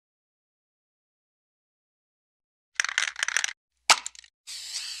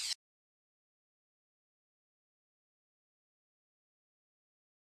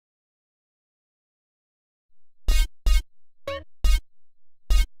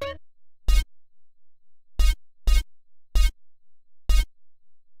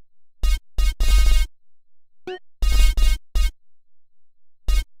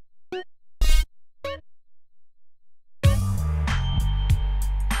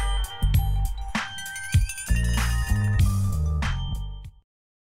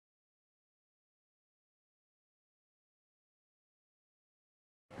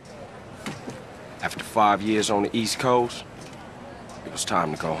5 years on the East Coast, it was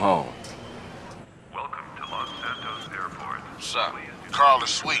time to go home. Welcome to Los Santos Airport. What's up? Carl is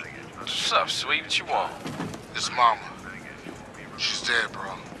sweet. What's up, sweet? What you want? It's Mama. She's dead,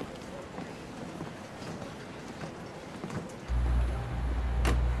 bro.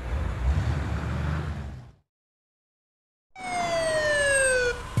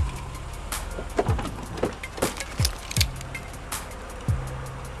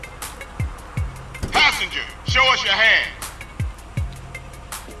 Passenger, show us your hands.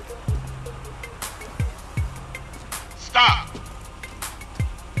 Stop.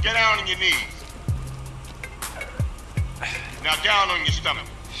 Get down on your knees. Now down on your stomach.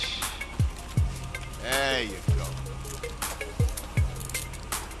 There you go.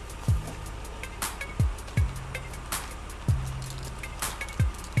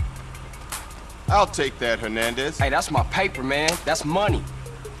 I'll take that, Hernandez. Hey, that's my paper, man. That's money.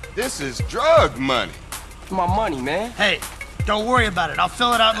 This is drug money. My money, man. Hey, don't worry about it. I'll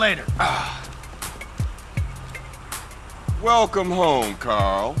fill it out later. Welcome home,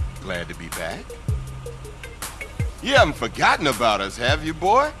 Carl. Glad to be back. You haven't forgotten about us, have you,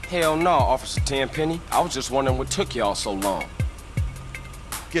 boy? Hell no, Officer Tenpenny. I was just wondering what took y'all so long.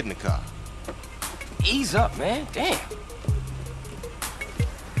 Get in the car. Ease up, man. Damn.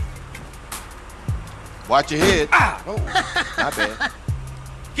 Watch your head. Ah! Oh, my bad.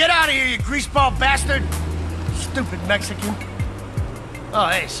 Get out of here, you greaseball bastard! Stupid Mexican. Oh,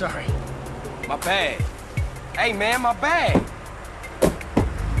 hey, sorry. My bag. Hey, man, my bag.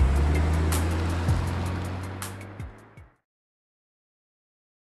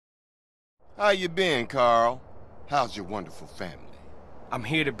 How you been, Carl? How's your wonderful family? I'm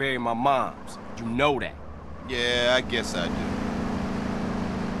here to bury my moms. You know that. Yeah, I guess I do.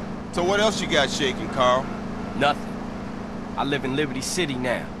 So what else you got shaking, Carl? Nothing. I live in Liberty City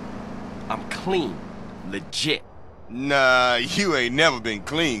now. I'm clean. Legit. Nah, you ain't never been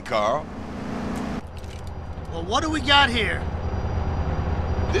clean, Carl. Well, what do we got here?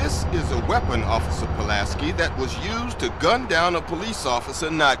 This is a weapon, Officer Pulaski, that was used to gun down a police officer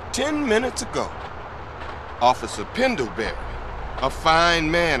not 10 minutes ago. Officer Pendlebury. A fine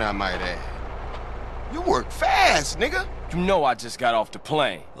man, I might add. You work fast, nigga. You know I just got off the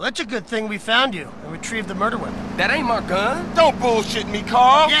plane. Well, that's a good thing we found you and retrieved the murder weapon. That ain't my gun. Don't bullshit me,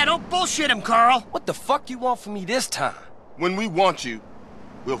 Carl. Yeah, don't bullshit him, Carl. What the fuck you want from me this time? When we want you,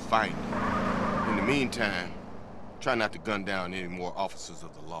 we'll find you. In the meantime, try not to gun down any more officers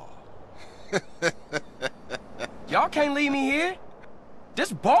of the law. Y'all can't leave me here.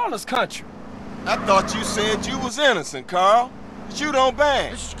 This baller's country. I thought you said you was innocent, Carl. But you don't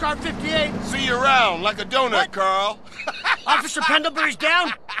bang. This is car 58. See you around like a donut, What? Carl. Officer Pendlebury's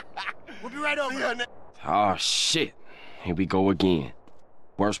down. We'll be right over. See ya ne- Oh, shit. Here we go again.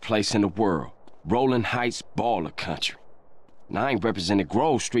 Worst place in the world. Rolling Heights baller country. Now, I ain't represented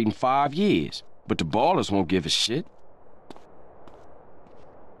Grove Street in 5 years, but the ballers won't give a shit.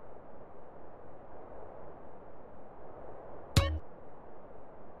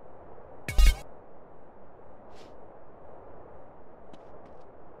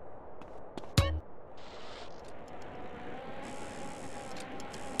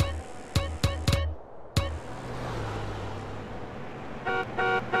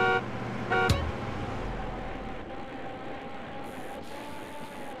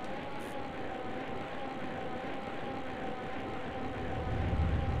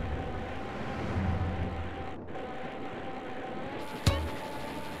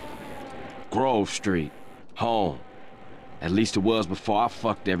 Grove Street. Home. At least it was before I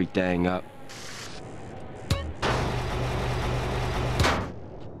fucked everything up.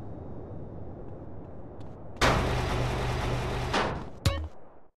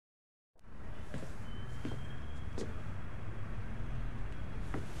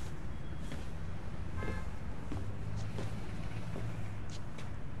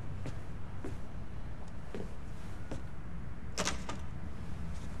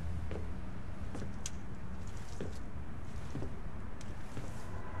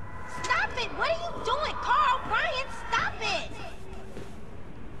 What are you doing, Carl? Brian, stop it!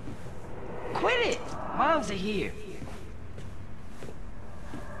 Quit it! Moms are here.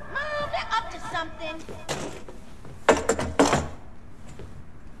 Mom, they're up to something.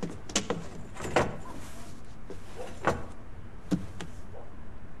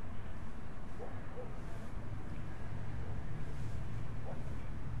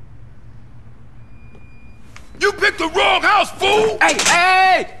 You picked the wrong house, fool! Hey,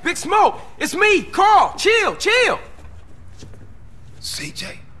 hey! Big Smoke! It's me, Carl! Chill, chill!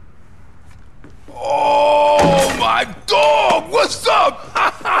 CJ? Oh, my dog! What's up?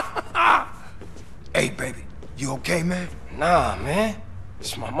 Hey, baby, you okay, man? Nah, man.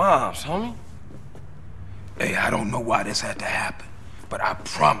 It's my mom's, homie. Hey, I don't know why this had to happen, but I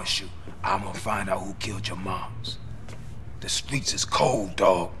promise you, I'm gonna find out who killed your moms. The streets is cold,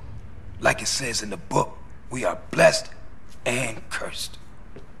 dog. Like it says in the book, we are blessed and cursed.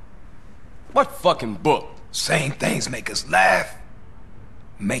 What fucking book? Same things make us laugh,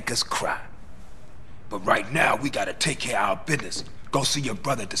 make us cry. But right now, we gotta take care of our business. Go see your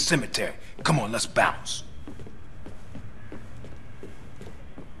brother at the cemetery. Come on, let's bounce.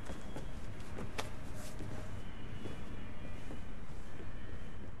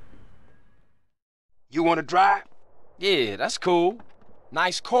 You wanna drive? Yeah, that's cool.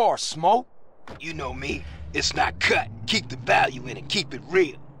 Nice car, Smoke. You know me. It's not cut. Keep the value in it. Keep it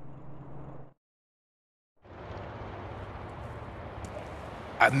real.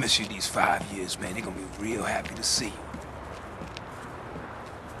 I've missed you these 5 years, man. They're gonna be real happy to see you.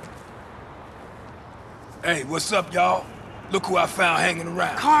 Hey, what's up, y'all? Look who I found hanging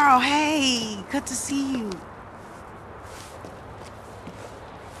around. Carl, hey, good to see you.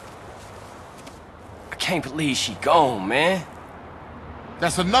 I can't believe she gone, man.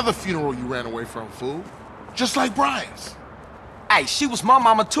 That's another funeral you ran away from, fool. Just like Brian's. Hey, she was my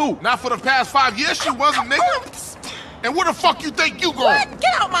mama too. Not for the past 5 years, she wasn't, nigga. And where the fuck you think you going? What?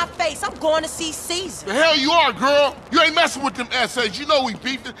 Get out my face. I'm going to see Caesar. The hell you are, girl. You ain't messing with them SAs. You know we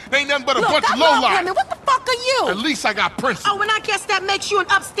beefing. They ain't nothing but a Look, bunch I of love lowlife. women. What the fuck are you? At least I got principles. Oh, and I guess that makes you an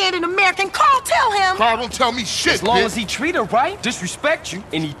upstanding American. Carl, tell him. Carl, don't tell me shit, As long bitch. as he treat her right, disrespect you,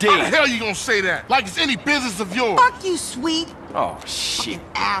 and he How the did. hell you gonna say that? Like it's any business of yours. Fuck you, sweet. Oh, shit.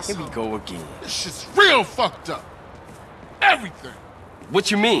 Asshole. Here we go again. This shit's real fucked up. Everything.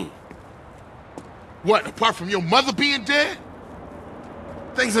 What you mean? What, apart from your mother being dead?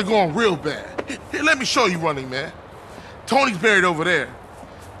 Things are going real bad. Here, let me show you running, man. Tony's buried over there.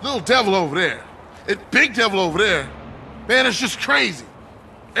 Little devil over there. And big devil over there. Man, it's just crazy.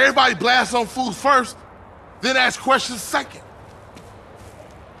 Everybody blasts on fools first, then ask questions second.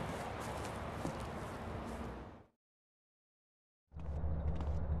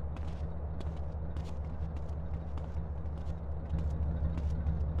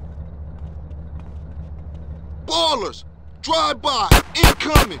 Ballers! Drive-by!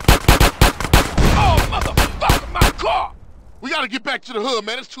 Incoming! Oh, motherfucker, my car! We gotta get back to the hood,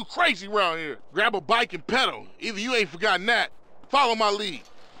 man. It's too crazy around here. Grab a bike and pedal. Either you ain't forgotten that. Follow my lead.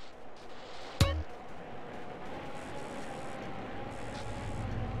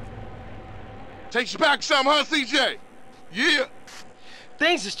 Takes you back some, huh, CJ? Yeah.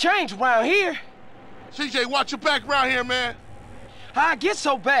 Things has changed around here. CJ, watch your back around here, man. How I get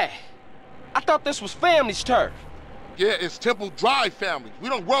so bad? I thought this was family's turf. Yeah, it's Temple Drive family. We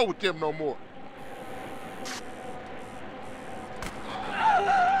don't roll with them no more.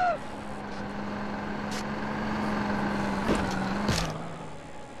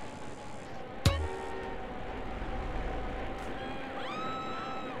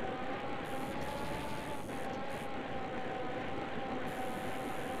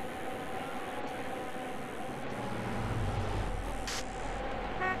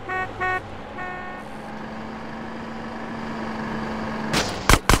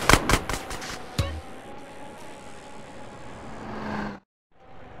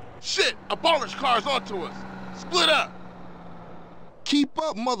 Shit, a baller's car's onto us. Split up. Keep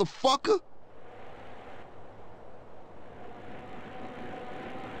up, motherfucker!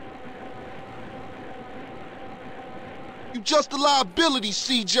 You just a liability,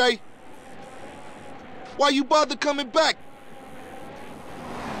 CJ. Why you bother coming back?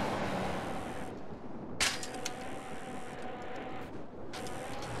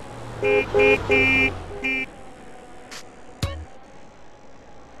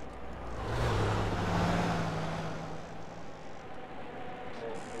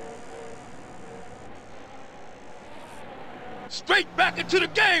 Straight back into the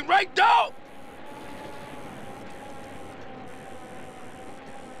game, right, dog?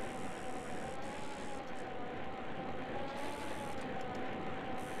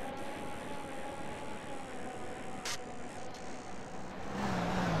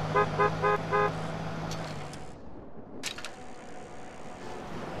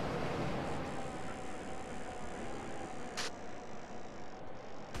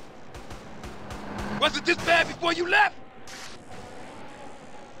 Was it this bad before you left?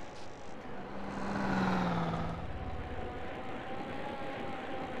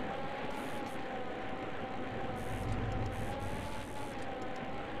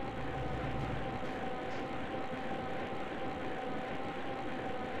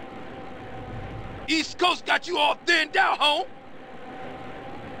 East Coast got you all thinned out, home.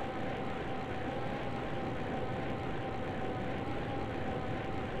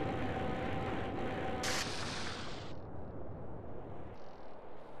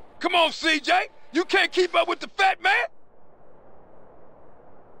 Come on, CJ. You can't keep up with the fat man.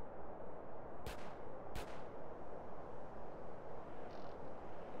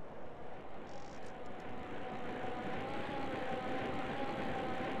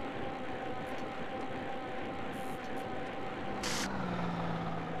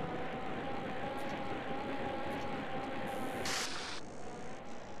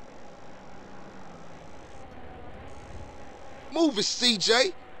 Move it,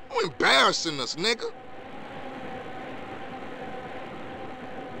 CJ. You embarrassing us, nigga.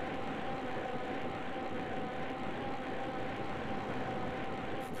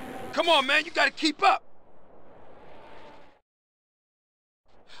 Come on, man, you gotta keep up.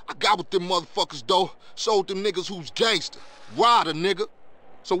 I got with them motherfuckers, though. Showed them niggas who's gangster. Rider, nigga.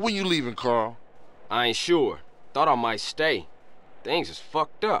 So when you leaving, Carl? I ain't sure. Thought I might stay. Things is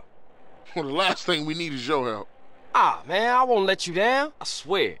fucked up. Well, the last thing we need is your help. Ah, man, I won't let you down. I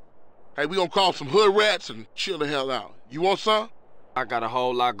swear. Hey, we gonna call some hood rats and chill the hell out. You want some? I got a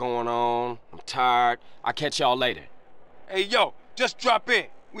whole lot going on. I'm tired. I'll catch y'all later. Hey, yo, just drop in.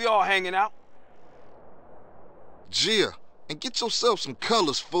 We all hanging out. Gia, and get yourself some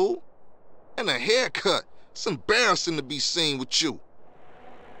colors, fool. And a haircut. It's embarrassing to be seen with you.